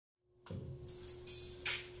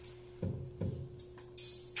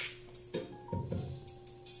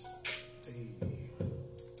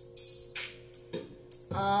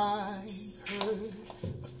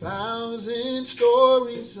1,000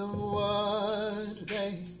 stories of what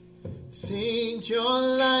they think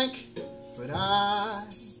you're like, but I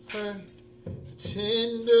heard a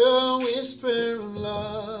tender whisper of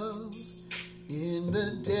love in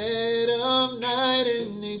the dead of night,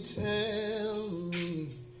 and they tell me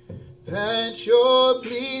that you're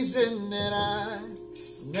pleased and that I'm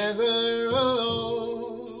never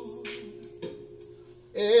alone.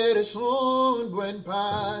 Eres un buen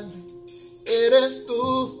padre, eres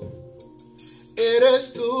tú,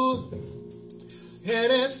 eres tú,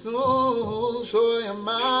 eres tú, soy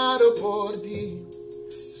amado por ti.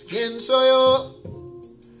 Es quien soy yo,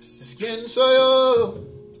 es quien soy yo,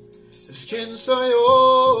 es quien soy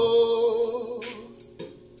yo.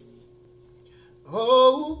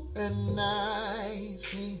 Oh, and I've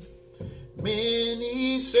seen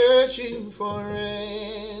many searching for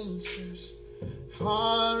answers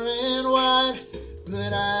far and wide,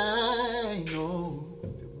 but I know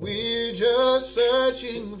that we're just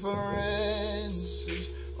searching for answers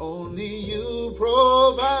only you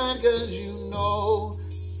provide, 'cause you know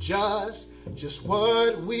just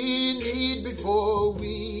what we need before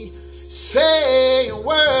we say a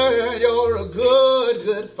word. You're a good,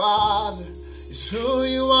 good Father. It's who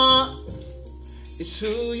you are. It's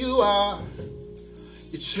who you are.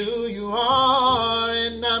 It's who you are,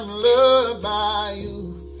 and I'm loved by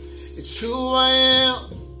you. It's who I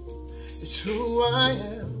am. It's who I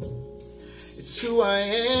am. It's who I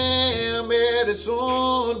am. Eres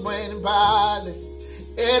un buen padre.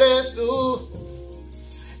 Eres tú.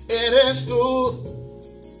 Eres tú.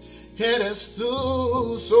 Eres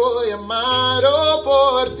tú. Soy amado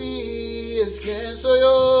por ti. Es quien soy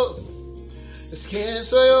yo. Es quien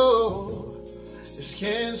soy yo. Es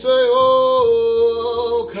quien soy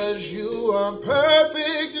yo. 'Cause you are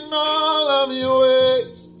perfect in all of your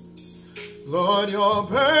ways. Lord, you're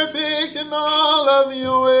perfect in all of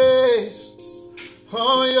your ways.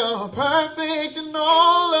 Oh, you're perfect in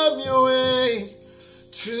all of your ways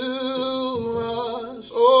to us.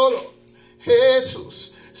 Oh, Lord,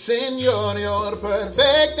 Jesus, Señor, you're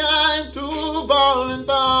perfecta en tu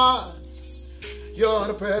voluntad.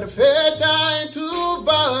 You're perfecta en tu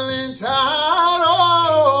voluntad.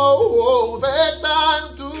 Oh, perfecta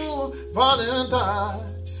en tu voluntad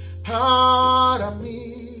para mí.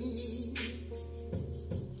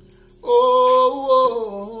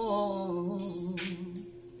 Oh,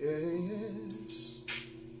 yes.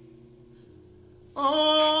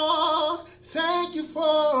 Oh, thank you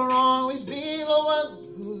for always being the one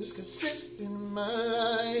who's consistent in my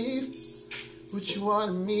life. What you want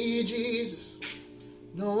of me, Jesus,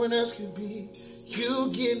 no one else could be. You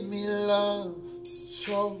give me love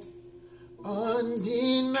so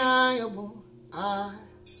undeniable, I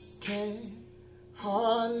can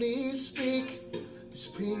hardly speak. This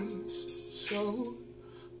peace so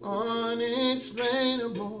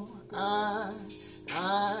unexplainable, I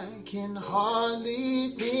can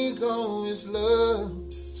hardly think of His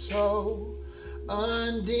love so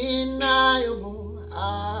undeniable,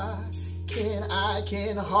 I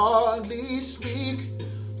can hardly speak.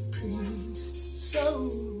 Peace so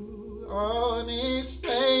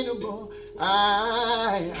unexplainable,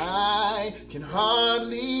 I can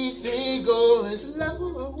hardly think of His love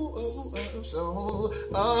so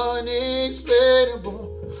unexplainable,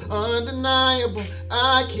 undeniable,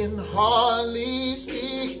 I can hardly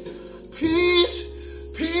speak. Peace,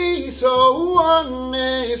 peace so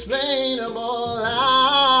unexplainable,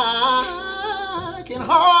 I can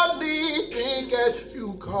hardly think as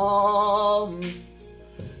you call me.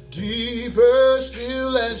 Deeper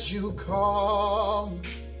still as you call me.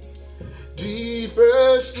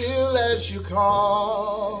 Deeper still as you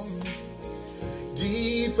call me.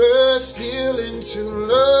 Deeper still into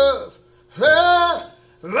love. Love,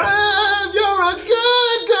 you're a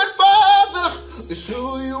good, good Father. It's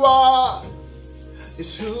who you are.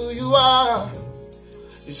 It's who you are.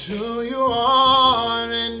 It's who you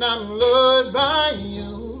are, and I'm loved by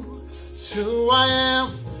you. It's who I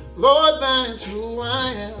am. Lord, that's who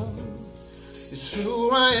I am. It's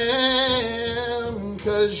who I am,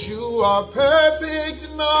 'cause you are perfect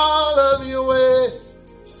in all of your ways.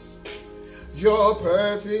 You're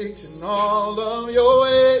perfect in all of your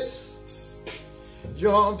ways.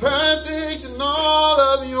 You're perfect in all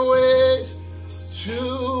of your ways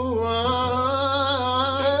to us.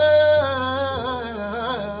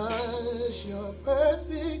 You're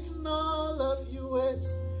perfect in all of your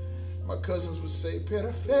ways. My cousins would say,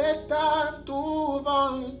 perfecta en tu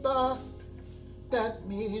voluntad. That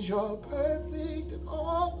means you're perfect in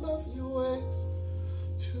all of your ways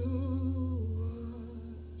to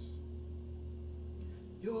us.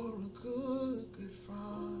 You're a good, good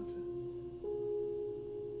Father.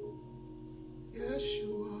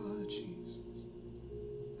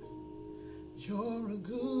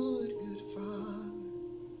 good, good Father.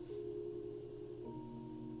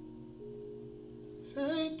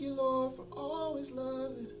 Thank you, Lord, for always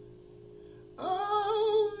loving.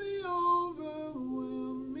 Oh, the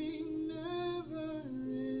overwhelming,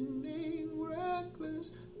 never-ending,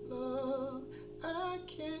 reckless love. I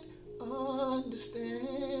can't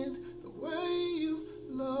understand the way you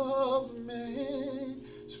love a man.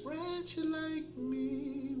 It's wretched like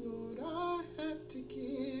me, Lord. I have to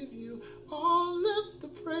give you all of the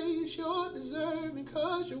praise you're deserving,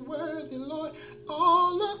 'cause you're worthy, Lord.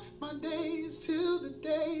 All of my days till the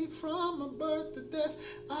day from my birth to death,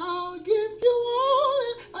 I'll give you all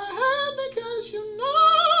that I have, because you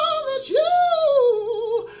know that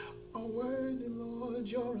you are worthy, Lord.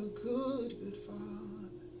 You're a good, good Father.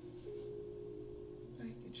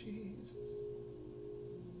 Thank you, Jesus.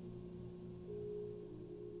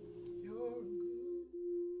 You're a good.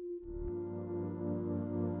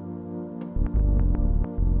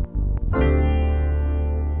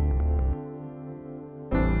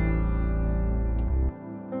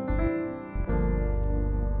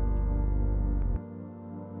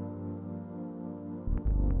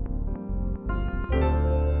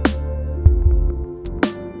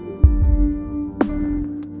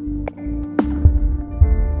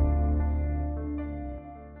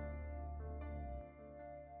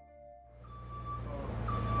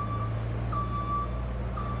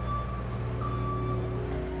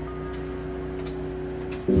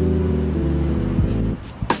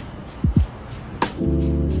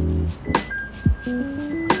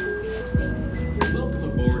 Welcome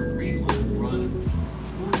aboard Green Line Run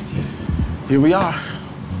 14. Here we are,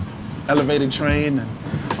 elevated train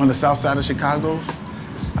on the Southside of Chicago.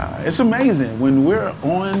 It's amazing when we're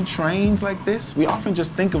on trains like this. We often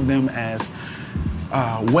just think of them as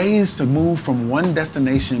ways to move from one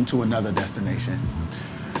destination to another destination.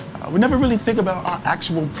 We never really think about our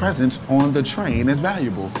actual presence on the train as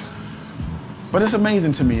valuable. But it's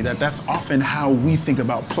amazing to me that that's often how we think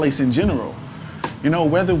about place in general. You know,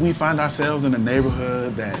 whether we find ourselves in a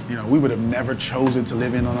neighborhood that, we would have never chosen to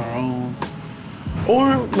live in on our own,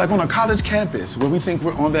 or like on a college campus where we think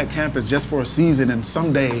we're on that campus just for a season and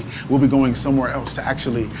someday we'll be going somewhere else to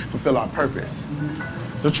actually fulfill our purpose.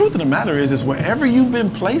 The truth of the matter is wherever you've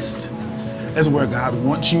been placed is where God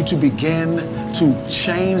wants you to begin to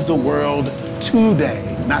change the world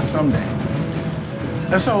today, not someday.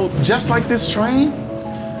 And so, just like this train,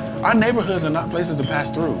 our neighborhoods are not places to pass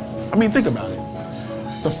through. I mean, think about it.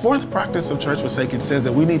 The fourth practice of Church Forsaken says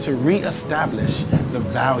that we need to reestablish the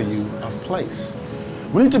value of place.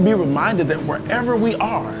 We need to be reminded that wherever we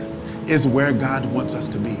are is where God wants us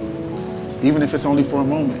to be, even if it's only for a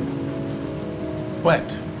moment.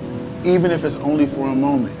 But even if it's only for a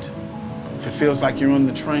moment, if it feels like you're on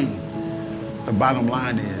the train, the bottom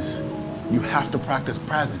line is you have to practice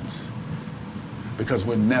presence, because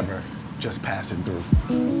we're never just passing through.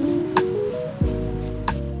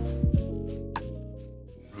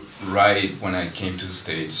 Right when I came to the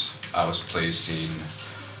States, I was placed in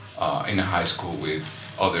a high school with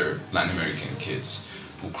other Latin American kids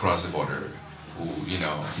who crossed the border, who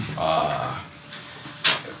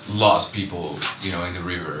lost people, in the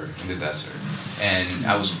river, in the desert, and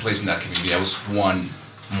I was placed in that community. I was one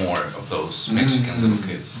more of those Mexican little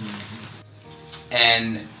kids.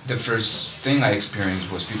 And the first thing I experienced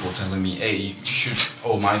was people telling me, hey, you should,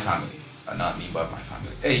 my family, not me, but my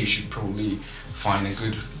family, hey, you should probably find a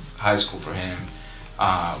good high school for him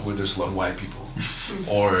where there's a lot of white people.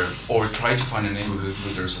 or try to find a neighborhood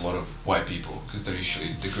where there's a lot of white people, because they're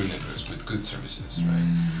usually the good neighborhoods with good services,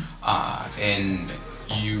 right? And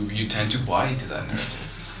you tend to buy into that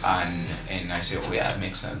narrative. And I say, oh yeah, it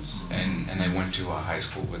makes sense. And I went to a high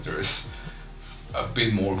school where there's a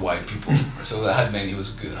bit more white people, so that meant it was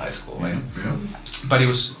a good high school, right? Yeah. But it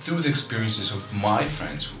was through the experiences of my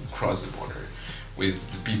friends who crossed the border with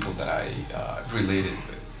the people that I related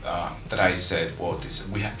with that I said, well, this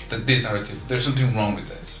narrative, there's something wrong with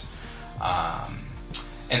this,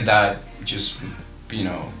 and that just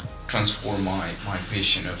transformed my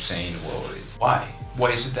vision of saying, well,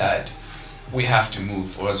 why is it that we have to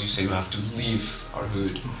move, or as you say, we have to leave our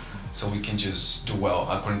hood so we can just do well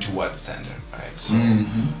according to what standard, right? So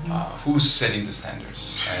who's setting the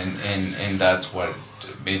standards? And that's what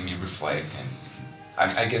made me reflect, and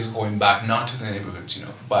I guess going back, not to the neighborhoods,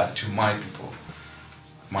 but to my people,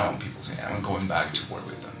 my own people. So I'm going back to work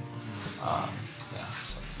with them.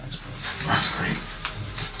 So thanks. That's great.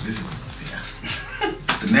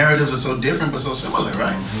 The narratives are so different but so similar,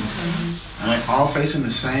 right? Right? All facing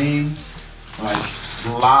the same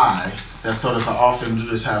lie that's told us how often do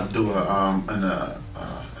this have to do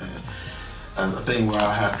a thing where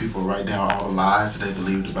I have people write down all the lies that they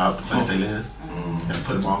believed about the place they live and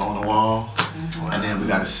put them all on the wall. And then we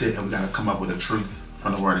got to sit and we got to come up with a truth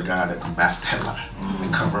from the Word of God that combats that lie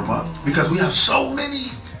and cover them up. Because we have so many,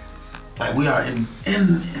 like we are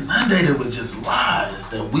inundated with just lies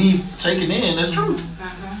that we've taken in as truth.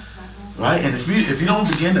 Right? And if you don't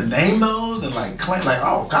begin to name those and like claim, like,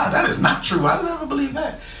 oh God, that is not true. Why did I ever believe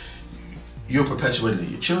that? You're perpetuating it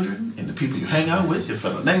in your children and the people you hang out with, your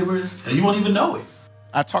fellow neighbors, and you won't even know it.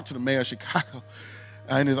 I talked to the mayor of Chicago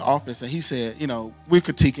in his office, and he said, you know, we're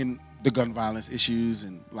critiquing the gun violence issues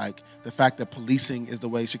and like the fact that policing is the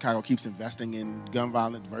way Chicago keeps investing in gun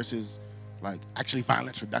violence versus like actually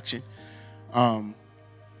violence reduction. And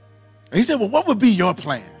he said, well, what would be your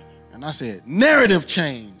plan? And I said, narrative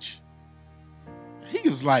change. He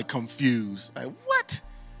was like confused, like what?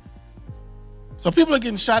 So people are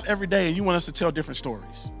getting shot every day and you want us to tell different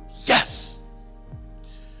stories. Yes.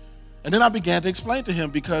 And then I began to explain to him,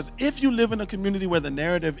 because if you live in a community where the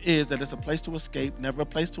narrative is that it's a place to escape, never a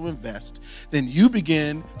place to invest, then you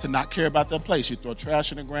begin to not care about that place. You throw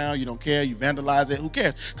trash in the ground, you don't care, you vandalize it, who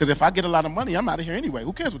cares? Because if I get a lot of money, I'm out of here anyway.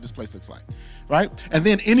 Who cares what this place looks like, right? And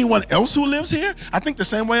then anyone else who lives here, I think the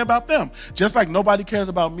same way about them. Just like nobody cares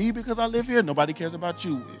about me because I live here, nobody cares about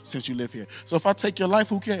you since you live here. So if I take your life,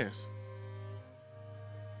 who cares?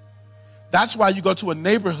 That's why you go to a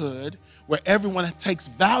neighborhood where everyone takes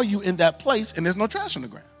value in that place and there's no trash on the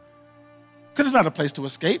ground. Because it's not a place to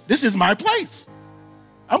escape. This is my place.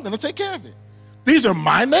 I'm going to take care of it. These are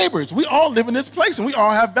my neighbors. We all live in this place and we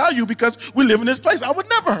all have value because we live in this place. I would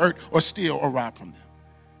never hurt or steal or rob from them.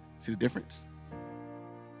 See the difference?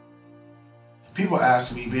 People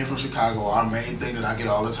ask me, being from Chicago, our main thing that I get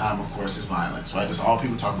all the time, of course, is violence, right? That's all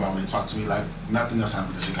people talk about when they talk to me, like nothing else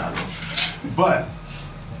happens in Chicago. But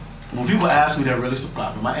when people ask me, they're really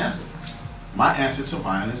surprised with my answer. My answer to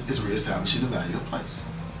violence is reestablishing the value of place.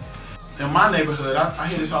 In my neighborhood, I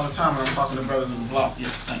hear this all the time when I'm talking to brothers in the block.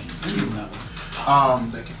 Yes, thank you.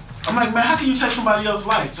 Thank you. I'm like, man, how can you take somebody else's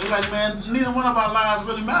life? They're like, man, neither one of our lives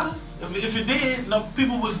really matter. If it did, no,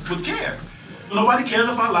 people would care. Nobody cares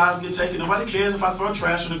if our lives get taken. Nobody cares if I throw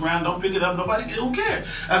trash on the ground, don't pick it up. Who cares?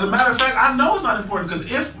 As a matter of fact, I know it's not important, because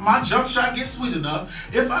if my jump shot gets sweet enough,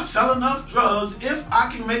 if I sell enough drugs, if I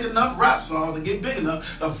can make enough rap songs and get big enough,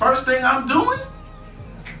 the first thing I'm doing,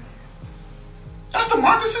 that's the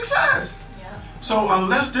mark of success. Yeah. So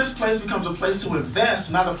unless this place becomes a place to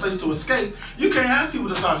invest, not a place to escape, you can't ask people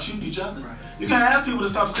to stop shooting each other. Right. You can't ask people to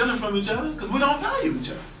stop stealing from each other, because we don't value each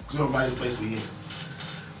other. Because we don't value the place we in.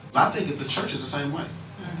 I think that the church is the same way,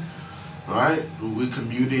 right? We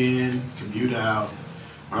commute in, commute out,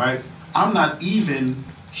 right? I'm not even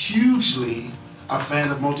hugely a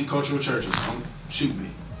fan of multicultural churches. Don't shoot me.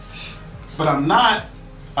 But I'm not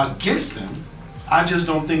against them. I just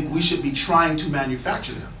don't think we should be trying to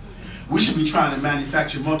manufacture them. We should be trying to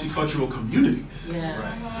manufacture multicultural communities,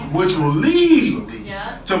 which will lead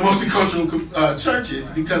to multicultural churches,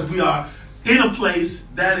 because we are in a place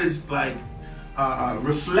that is like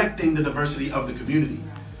reflecting the diversity of the community.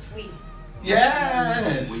 Sweet.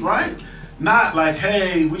 Yes, right? Not like,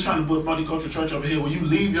 hey, we're trying to put multicultural church over here where you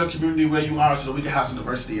leave your community where you are so that we can have some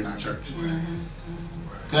diversity in our church.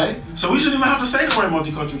 Okay? So we shouldn't even have to say the word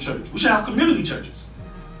multicultural church. We should have community churches.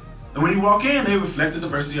 And when you walk in, they reflect the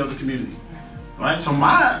diversity of the community. Right? So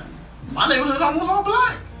my neighborhood is almost all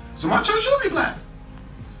black. So my church should be black.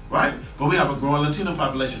 Right? But we have a growing Latino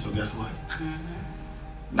population, so guess what?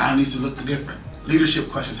 Now it needs to look different. Leadership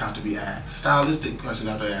questions have to be asked. Stylistic questions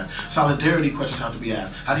have to be asked. Solidarity questions have to be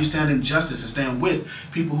asked. How do you stand in justice and stand with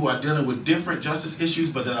people who are dealing with different justice issues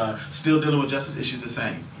but that are still dealing with justice issues the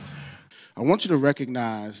same? I want you to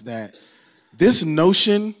recognize that this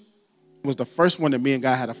notion was the first one that me and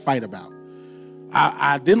Guy had a fight about.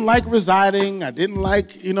 I didn't like residing. I didn't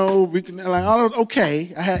like,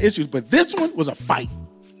 okay, I had issues. But this one was a fight.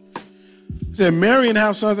 He said, marry and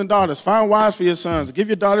have sons and daughters. Find wives for your sons. Give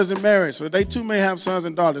your daughters in marriage so that they too may have sons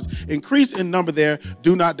and daughters. Increase in number there,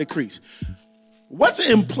 do not decrease. What's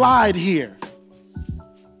implied here?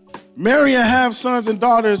 Marry and have sons and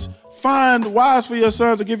daughters. Find wives for your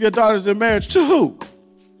sons and give your daughters in marriage. To who?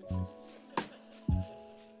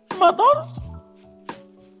 My daughters?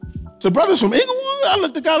 To brothers from Englewood? I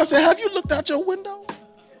looked at God and said, have you looked out your window?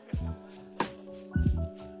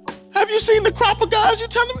 Have you seen the crop of guys you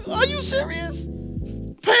telling me? Are you serious?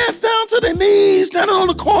 Pants down to their knees, standing on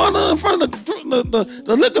the corner in front of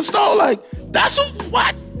the liquor store, like, that's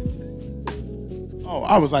what? Oh,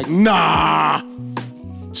 I was like, nah.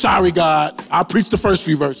 Sorry, God. I preached the first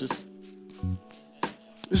few verses.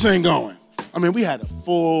 This ain't going. I mean, we had a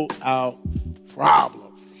full-out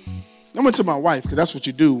problem. I went to my wife, because that's what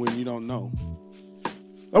you do when you don't know.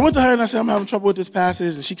 I went to her and I said, I'm having trouble with this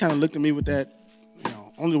passage. And she kind of looked at me with that,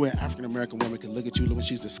 only way an African-American woman can look at you when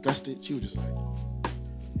she's disgusted. She was just like.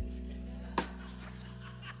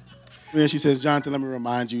 And she says, Jonathan, let me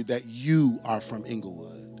remind you that you are from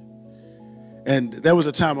Englewood. And there was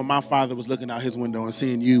a time when my father was looking out his window and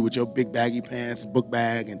seeing you with your big baggy pants, book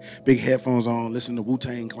bag, and big headphones on, listening to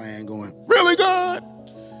Wu-Tang Clan going, really, God?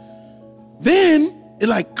 Then it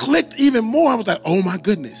like clicked even more. I was like, oh my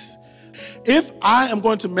goodness. If I am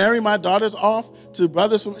going to marry my daughters off to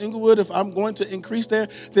brothers from Englewood, if I'm going to increase there,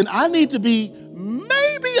 then I need to be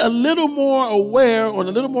maybe a little more aware or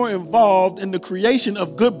a little more involved in the creation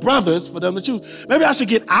of good brothers for them to choose. Maybe I should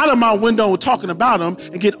get out of my window talking about them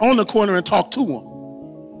and get on the corner and talk to them.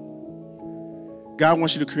 God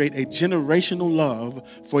wants you to create a generational love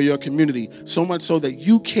for your community, so much so that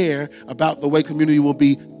you care about the way community will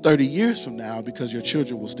be 30 years from now, because your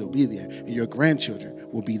children will still be there and your grandchildren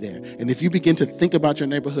will be there. And if you begin to think about your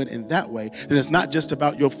neighborhood in that way, then it's not just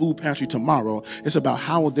about your food pantry tomorrow. It's about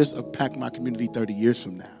how will this impact my community 30 years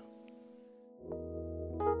from now.